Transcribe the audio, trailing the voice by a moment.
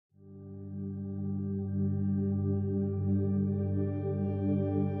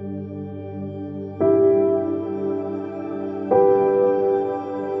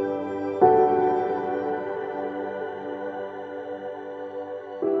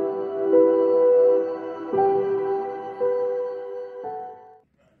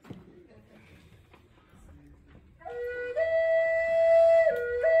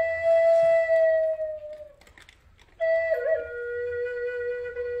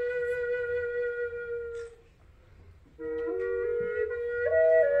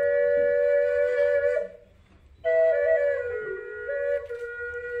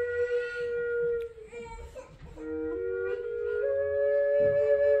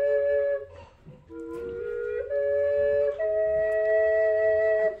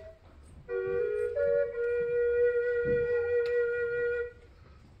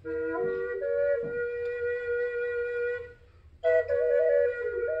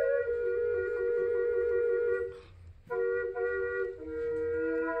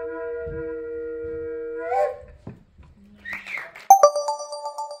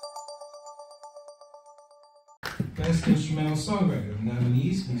Songwriter. The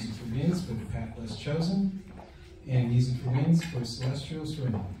nominees, Music for Winds for The Path Less Chosen, and Music for Winds for Celestial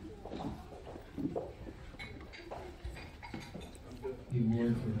Serenity. The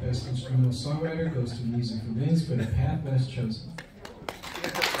award for Best Instrumental Songwriter goes to Music for Winds for The Path Less Chosen.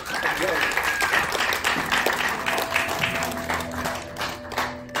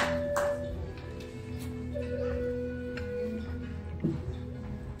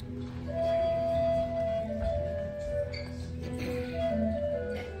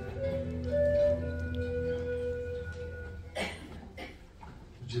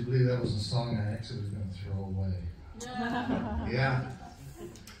 Would you believe that was a song I actually was going to throw away? Yeah.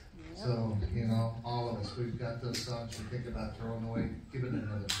 So, you know, all of us, we've got those songs we think about throwing away, giving it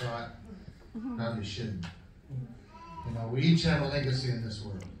another shot. Probably shouldn't. You know, we each have a legacy in this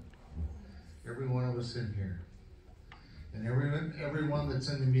world. Every one of us in here. And everyone that's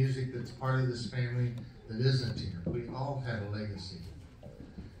in the music that's part of this family that isn't here. We all have a legacy.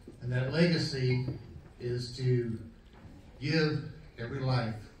 And that legacy is to give every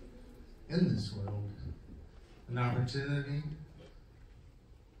life in this world an opportunity,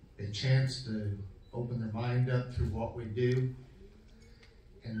 a chance to open their mind up through what we do,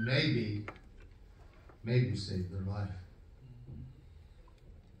 and maybe save their life.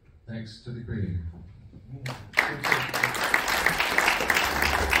 Thanks to the Creator.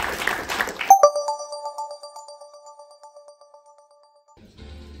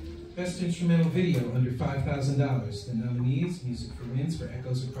 Best Instrumental Video under $5,000. The nominees, Music for Winds for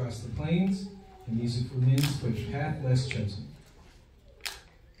Echoes Across the Plains, and Music for Winds for Path Less Chosen.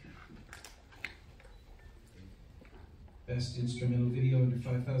 Best Instrumental Video under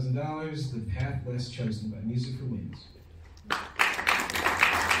 $5,000, The Path Less Chosen by Music for Winds.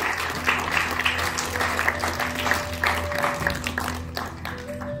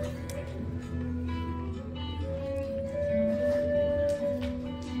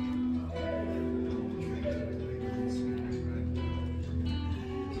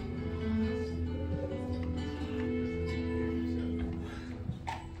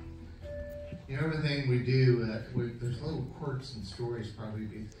 Everything we do, there's little quirks and stories probably.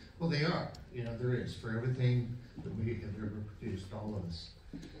 Well, they are. You know, there is for everything that we have ever produced, all of us.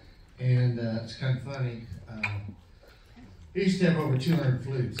 And it's kind of funny. I used to have over 200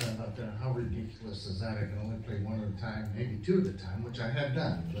 flutes. I thought, how ridiculous is that? I can only play one at a time, maybe two at a time, which I have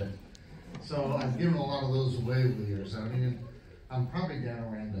done. But so I've given a lot of those away over the years. I mean, I'm probably down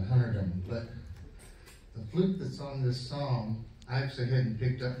around 100 of them. But the flute that's on this song, I actually hadn't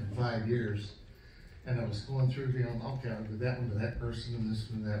picked up in 5 years. And I was going through, you know, okay, I'll do that one to that person and this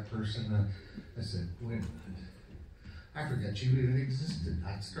one to that person. I said, wait a minute. I forgot you even existed.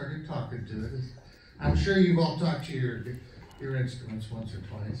 I started talking to it. I'm sure you've all talked to your instruments once or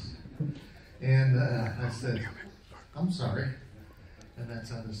twice. And I said, I'm sorry. And that's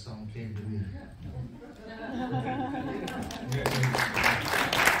how this song came to be.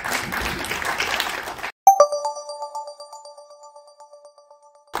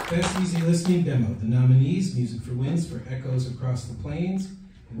 Best Easy Listening Demo. The nominees, Music for Winds for Echoes Across the Plains,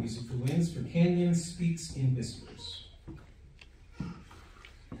 and Music for Winds for Canyon Speaks in Whispers.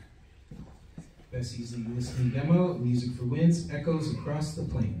 Best Easy Listening Demo. Music for Winds, Echoes Across the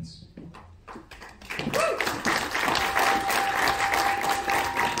Plains.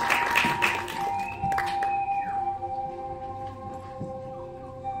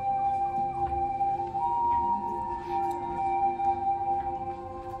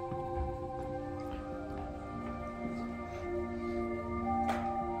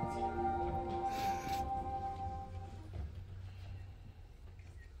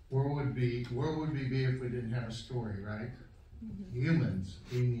 Where would we be if we didn't have a story, right? Humans,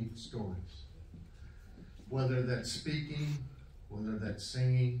 we need stories. Whether that's speaking, whether that's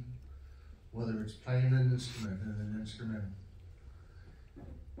singing, whether it's playing an instrument and an instrumental.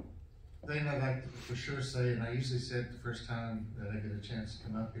 The thing I'd like to for sure say, and I usually say it the first time that I get a chance to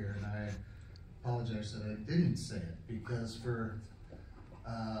come up here, and I apologize that I didn't say it, because for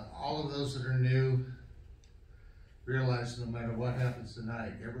all of those that are new, realize no matter what happens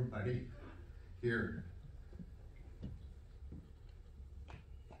tonight, everybody here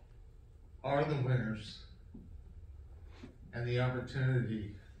are the winners, and the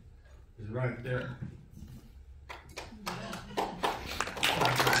opportunity is right there.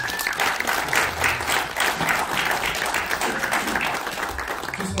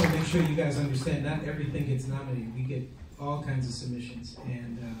 Just want to make sure you guys understand, not everything gets nominated. We get all kinds of submissions,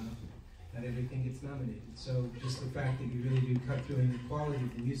 and not everything gets nominated. So just the fact that you really do cut through in the quality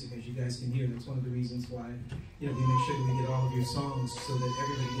of the music, as you guys can hear, that's one of the reasons why, you know, we make sure that we get all of your songs so that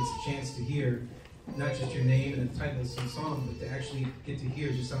everybody gets a chance to hear not just your name and the title of some song, but to actually get to hear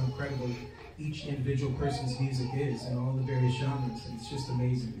just how incredible each individual person's music is and all the various genres. And it's just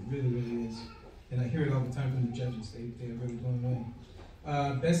amazing. It really, really is. And I hear it all the time from the judges. They're really blown away.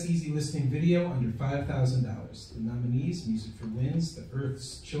 Best Easy Listening Video, under $5,000. The nominees: Music for Winds, The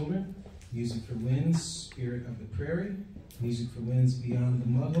Earth's Children; Music for Winds, Spirit of the Prairie; Music for Winds, Beyond the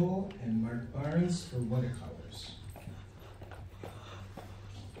Mudhole; and Mark Barnes for Watercolors.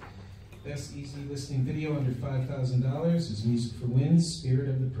 Best Easy Listening Video, under $5,000, is Music for Winds, Spirit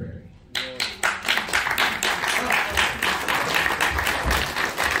of the Prairie.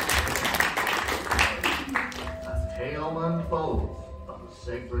 A tale unfolds of a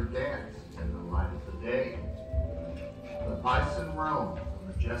sacred dance in the light of the day. The bison roam a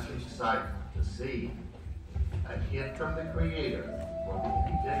majestic sight to see, a gift from the Creator for the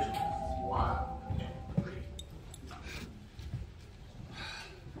indigenous, wild and free.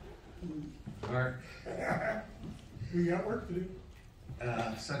 Mark, We got work to do.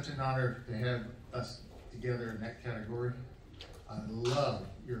 such an honor to have us together in that category. I love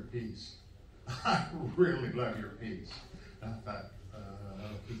your piece. I really love your piece. I thought,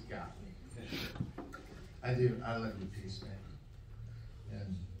 he's got me. I do. I love your piece, man.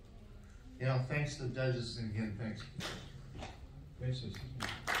 And, you know, thanks to the judges, and again, thanks. Music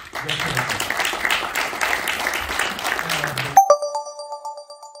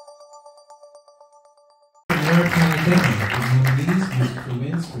for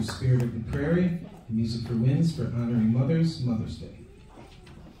Winds for Spirit of the Prairie, and Music for Winds for Honoring Mothers, Mother's Day.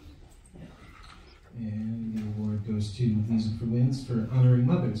 And the award goes to Music for Winds for Honoring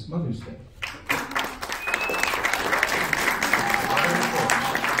Mothers, Mother's Day.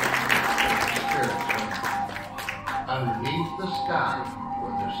 Underneath the sky,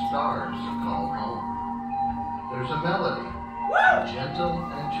 where the stars call home, there's a melody, gentle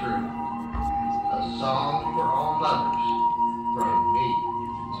and true, a song for all mothers, from me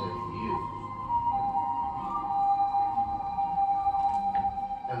to you.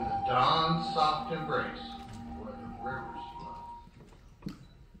 And the dawn's soft embrace, where the rivers flow.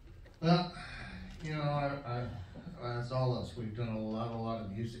 Well, you know, as all of us, we've done a lot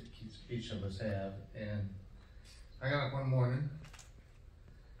of music, each of us have, and I got up one morning,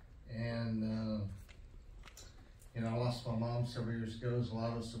 and you know, I lost my mom several years ago, as a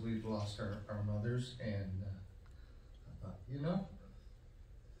lot of us, we've lost our mothers, and I thought, you know,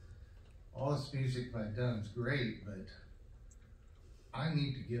 all this music I've done is great, but I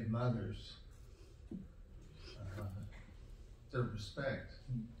need to give mothers their respect.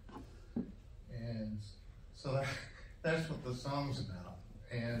 And so that's what the song's about.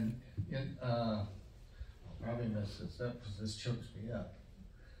 And I'll probably mess this up because this chokes me up.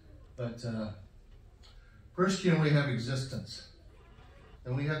 But first, you know, we have existence.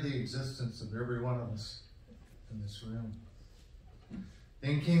 Then we have the existence of every one of us in this room.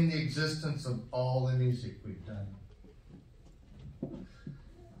 Then came the existence of all the music we've done.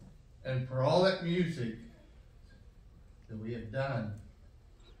 And for all that music that we have done,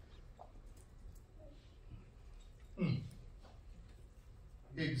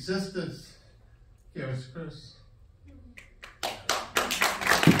 existence gave us Chris.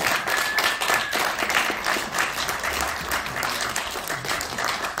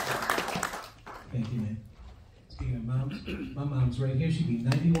 Thank you, man. Speaking of moms, my mom's right here. She'd be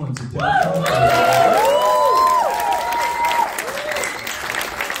 91, so tell her.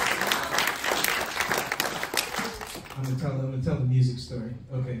 I'm gonna tell the music story.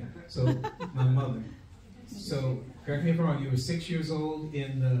 Okay, so my mother. So, correct me if I'm wrong, you were 6 years old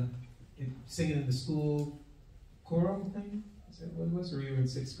singing in the school choral thing? Is that what it was? Or you were in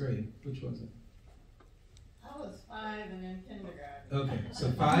 6th grade? Which was it? I was 5 and in kindergarten. Okay,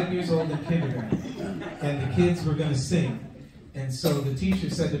 so 5 years old in kindergarten. And the kids were going to sing. And so the teacher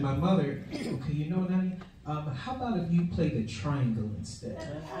said to my mother, okay, you know what, honey? How about if you play the triangle instead?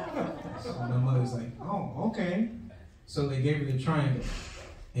 So my mother's like, oh, okay. So they gave her the triangle.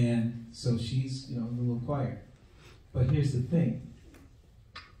 And so she's, you know, in the little choir. But here's the thing.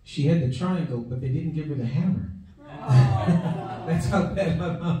 She had the triangle, but they didn't give her the hammer. Oh. That's how bad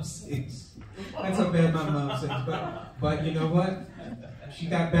my mom sings. That's how bad my mom sings. But you know what? She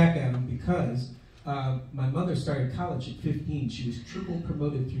got back at him because my mother started college at 15. She was triple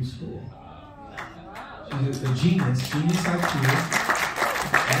promoted through school. She was a genius IQ.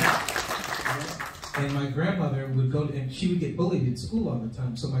 And my grandmother would go to, and she would get bullied at school all the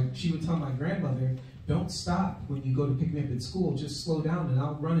time. So she would tell my grandmother, don't stop when you go to pick me up at school. Just slow down and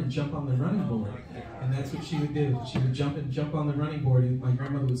I'll run and jump on the running board. And that's what she would do. She would jump on the running board, and my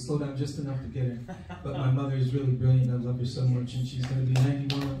grandmother would slow down just enough to get her. But my mother is really brilliant. I love her so much, and she's going to be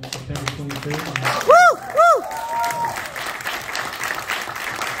 91 on September 23rd. Woo! Woo!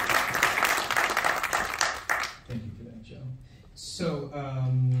 Thank you for that, Joe. So,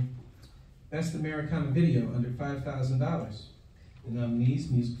 Best Americana Video under $5,000. The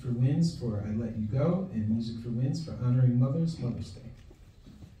nominees: Music for Wins for I Let You Go, and Music for Wins for Honoring Mothers, Mother's Day.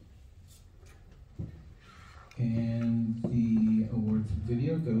 And the award for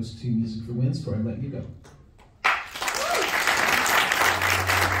video goes to Music for Wins for I Let You Go.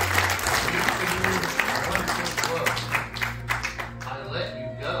 I let you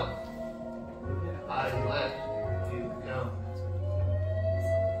go. I let you go.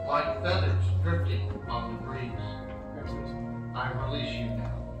 Like feathers drifting on the breeze, I release you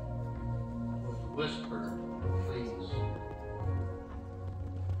now. Whisper, please.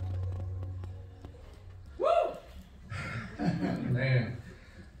 Man,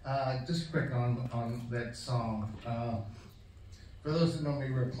 just quick on that song. For those that know me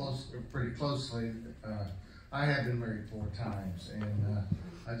pretty closely, I have been married 4 times, and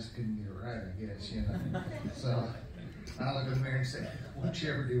I just couldn't get it right, I guess, you know. So I look at Mary and say, "What'd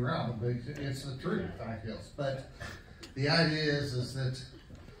you ever do wrong?" But it's the truth, I feel. But the idea is that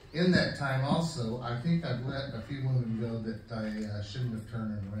in that time also, I think I've let a few women go that I shouldn't have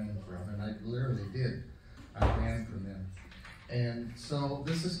turned and ran from, and I literally did. I ran from them. And so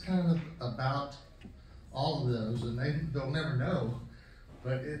this is kind of about all of those, and they'll never know,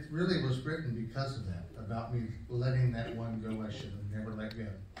 but it really was written because of that, about me letting that one go I should have never let go.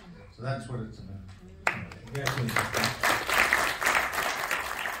 So that's what it's about.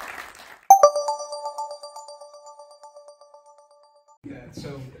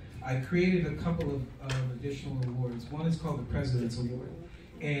 So I created a couple of additional awards. One is called the President's Award,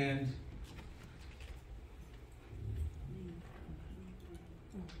 and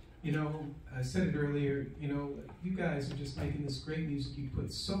you know, I said it earlier, you know, you guys are just making this great music. You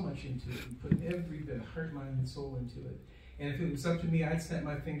put so much into it. You put every bit of heart, mind, and soul into it. And if it was up to me, I'd snap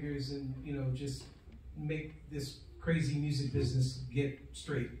my fingers and, you know, just make this crazy music business get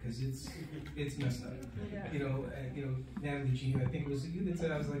straight, because it's messed up. You know, Natalie Jean, I think it was you that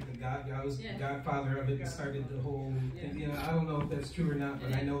said I was like the godfather of it and started the whole, and, you know, I don't know if that's true or not,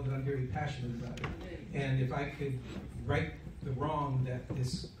 but I know that I'm very passionate about it. And if I could right the wrong that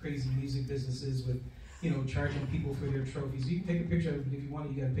this crazy music business is with, you know, charging people for their trophies. You can take a picture of it, but if you want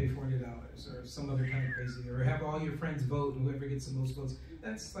it, you gotta pay $400 or some other kind of crazy, or have all your friends vote and whoever gets the most votes.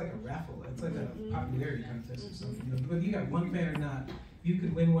 That's like a raffle. That's like a popularity contest or something. You know, whether you got one fan or not, you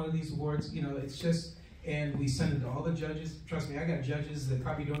could win one of these awards. You know, it's just, and we send it to all the judges. Trust me, I got judges that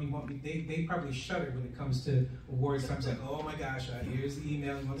probably don't even want me, they probably shudder when it comes to awards. Times like, oh my gosh, here's the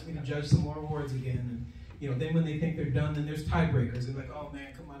email, he wants me to judge some more awards again. And, you know, then when they think they're done, then there's tiebreakers. They're like, oh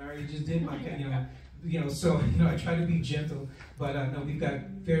man, come on, I already just did my, so, I try to be gentle, but no, we've got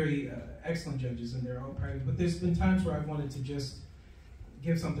very excellent judges, and they're all private. But there's been times where I've wanted to just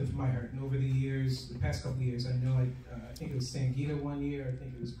give something from my heart, and over the years, the past couple of years, I know I think it was Sangita one year, I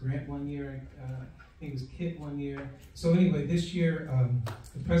think it was Grant one year, I think it was Kit one year. So anyway, this year,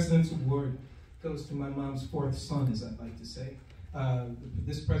 the President's Award goes to my mom's 4th son, as I'd like to say.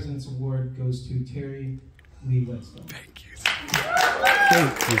 This President's Award goes to Terry Lee Whetstone. Thank you.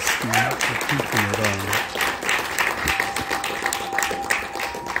 Thank you, Steve, for keeping it on.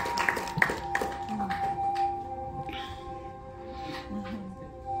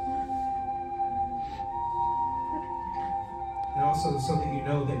 And also, so that you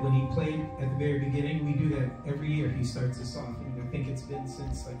know that when he played at the very beginning, we do that every year. He starts us off. And I think it's been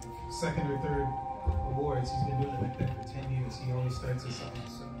since like the 2nd or 3rd awards. He's been doing it like that for 10 years. He always starts us off.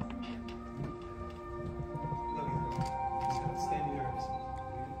 So. Standing artists.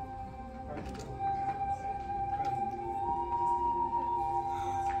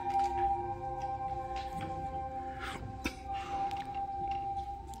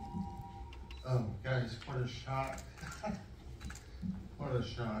 Oh, guys, what a shock. What a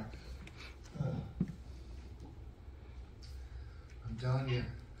shock. I'm telling you,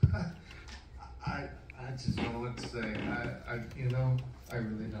 I just don't know what to say. I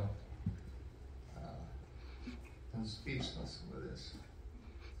really don't. I'm speechless with this.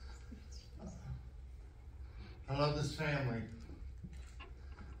 I love this family. I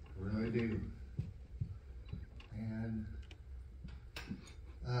really do. And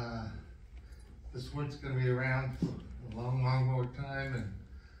this word's going to be around for a long, long more time, and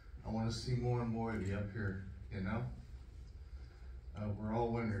I want to see more and more of you up here, you know? We're all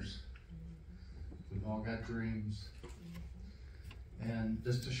winners. We've all got dreams. And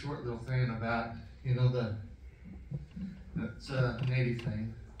just a short little thing about, you know, that's a native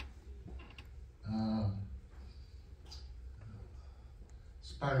thing.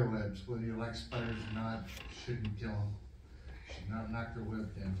 Spider webs, whether you like spiders or not, shouldn't kill them. Should not knock their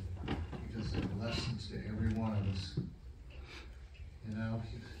web down, because they're lessons to every one of us. You know,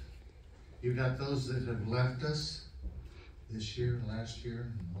 you've got those that have left us this year, last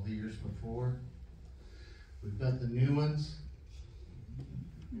year, and all the years before. We've got the new ones.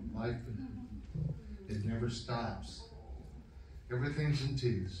 Life, it never stops. Everything's in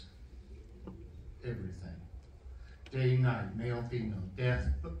twos. Everything. Day, night, male, female, death,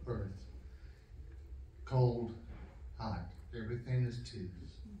 birth, cold, hot. Everything is twos.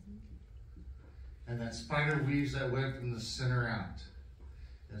 And that spider weaves that web from the center out.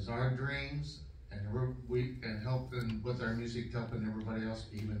 As our dreams, and we and help them with our music, helping everybody else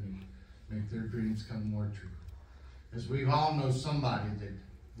even make their dreams come more true. As we all know somebody that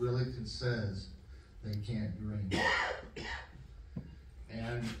really says they can't dream.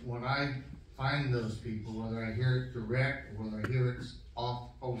 And when I find those people, whether I hear it direct or whether I hear it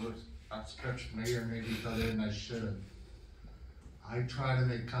off over outstretched from my ear, maybe better than I should have, I try to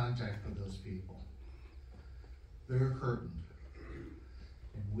make contact with those people. They're hurting,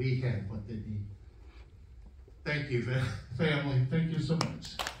 and we have what they need. Thank you, family. Thank you so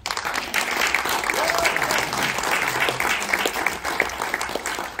much.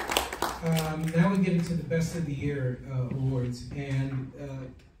 Now we get into the Best of the Year awards, and